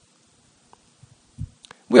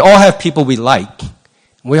 We all have people we like.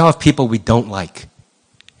 We all have people we don't like.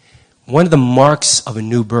 One of the marks of a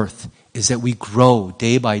new birth is that we grow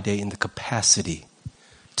day by day in the capacity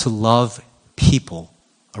to love people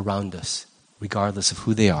around us, regardless of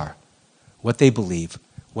who they are, what they believe,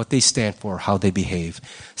 what they stand for, how they behave.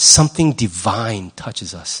 Something divine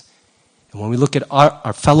touches us. And when we look at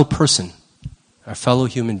our fellow person, our fellow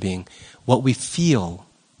human being, what we feel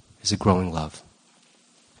is a growing love.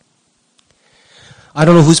 I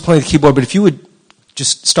don't know who's playing the keyboard, but if you would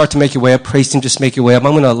just start to make your way up, praise team, just make your way up.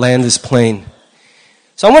 I'm going to land this plane.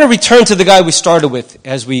 So I want to return to the guy we started with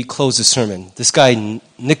as we close the sermon. This guy,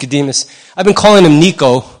 Nicodemus. I've been calling him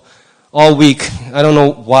Nico all week. I don't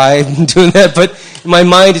know why I'm doing that, but in my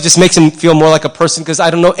mind it just makes him feel more like a person because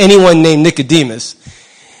I don't know anyone named Nicodemus.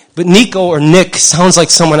 But Nico or Nick sounds like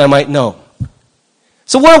someone I might know.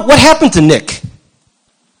 So what happened to Nick?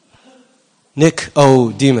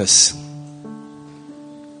 Nicodemus.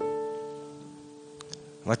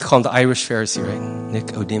 I like to call him the Irish Pharisee, right?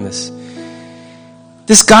 Nicodemus.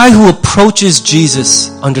 This guy who approaches Jesus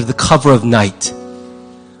under the cover of night,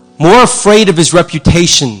 more afraid of his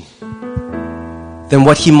reputation than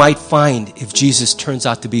what he might find if Jesus turns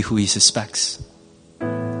out to be who he suspects.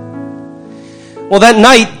 Well, that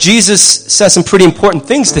night, Jesus says some pretty important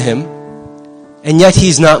things to him, and yet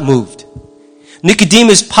he's not moved.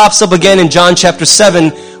 Nicodemus pops up again in John chapter 7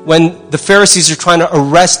 when the Pharisees are trying to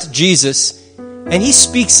arrest Jesus, and he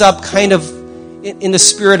speaks up kind of in the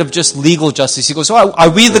spirit of just legal justice. He goes, are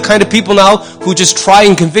we the kind of people now who just try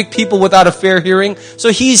and convict people without a fair hearing? So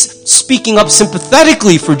he's speaking up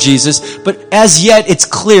sympathetically for Jesus, but as yet it's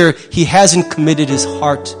clear he hasn't committed his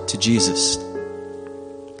heart to Jesus.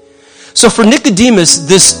 So for Nicodemus,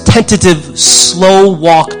 this tentative, slow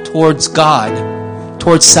walk towards God,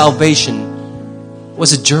 towards salvation,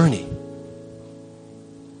 was a journey.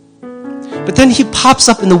 But then he pops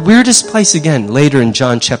up in the weirdest place again later in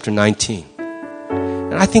John chapter 19.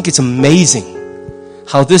 And I think it's amazing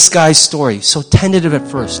how this guy's story, so tentative at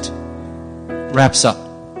first, wraps up.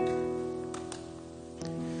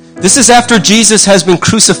 This is after Jesus has been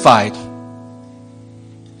crucified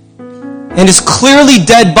and his clearly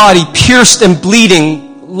dead body, pierced and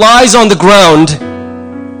bleeding, lies on the ground,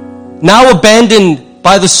 now abandoned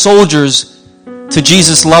by the soldiers to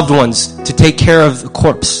Jesus' loved ones to take care of the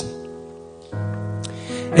corpse.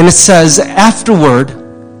 And it says, afterward,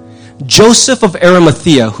 Joseph of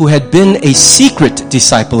Arimathea, who had been a secret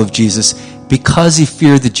disciple of Jesus because he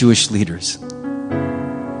feared the Jewish leaders.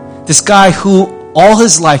 This guy who all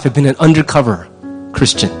his life had been an undercover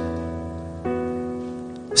Christian,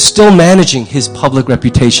 still managing his public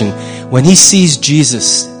reputation. When he sees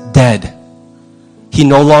Jesus dead, he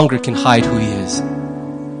no longer can hide who he is.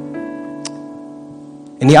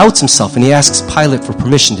 And he outs himself and he asks Pilate for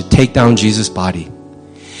permission to take down Jesus' body.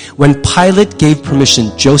 When Pilate gave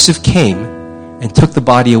permission, Joseph came and took the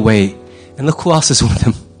body away. And look who else is with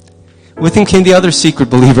him. With him came the other secret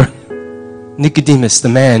believer, Nicodemus, the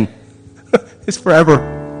man, his forever,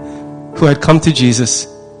 who had come to Jesus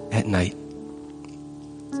at night.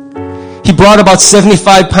 He brought about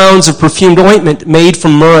 75 pounds of perfumed ointment made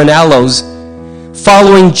from myrrh and aloes.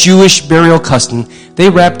 Following Jewish burial custom, they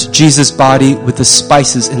wrapped Jesus' body with the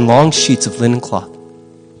spices in long sheets of linen cloth.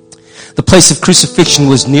 The place of crucifixion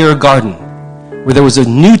was near a garden where there was a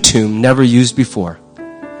new tomb never used before.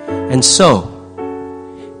 And so,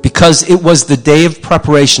 because it was the day of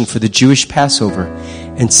preparation for the Jewish Passover,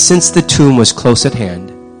 and since the tomb was close at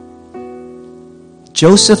hand,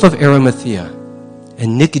 Joseph of Arimathea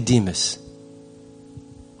and Nicodemus,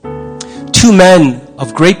 two men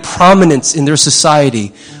of great prominence in their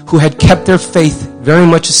society who had kept their faith very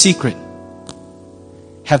much a secret,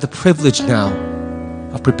 have the privilege now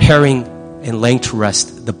of preparing and laying to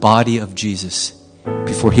rest the body of Jesus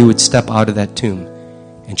before he would step out of that tomb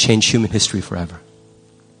and change human history forever.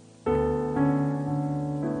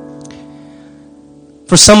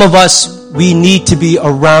 For some of us, we need to be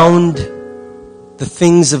around the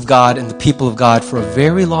things of God and the people of God for a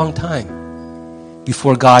very long time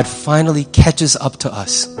before God finally catches up to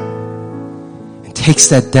us and takes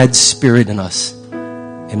that dead spirit in us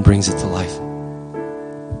and brings it to life.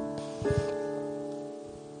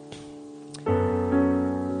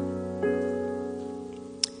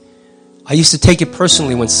 I used to take it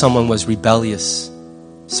personally when someone was rebellious,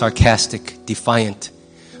 sarcastic, defiant.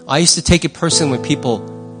 I used to take it personally when people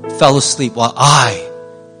fell asleep while I,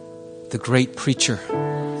 the great preacher,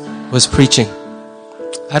 was preaching.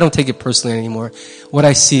 I don't take it personally anymore. What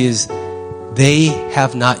I see is they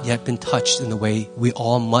have not yet been touched in the way we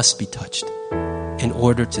all must be touched in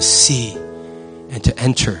order to see and to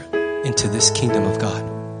enter into this kingdom of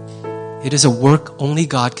God. It is a work only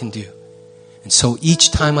God can do. And so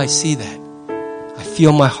each time I see that, I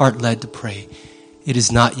feel my heart led to pray. It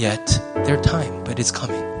is not yet their time, but it's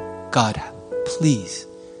coming. God, please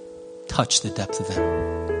touch the depth of them.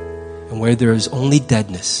 And where there is only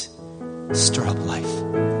deadness, stir up life.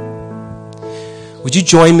 Would you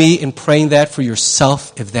join me in praying that for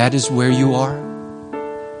yourself if that is where you are?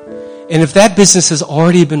 And if that business has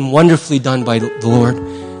already been wonderfully done by the Lord,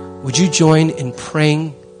 would you join in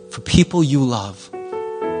praying for people you love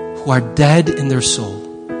who are dead in their soul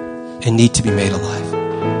and need to be made alive?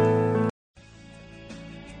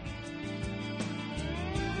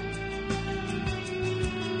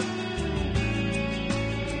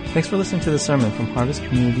 Thanks for listening to the sermon from Harvest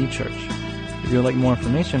Community Church. If you would like more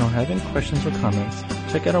information or have any questions or comments,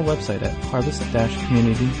 check out our website at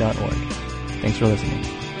harvest-community.org. Thanks for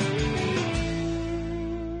listening.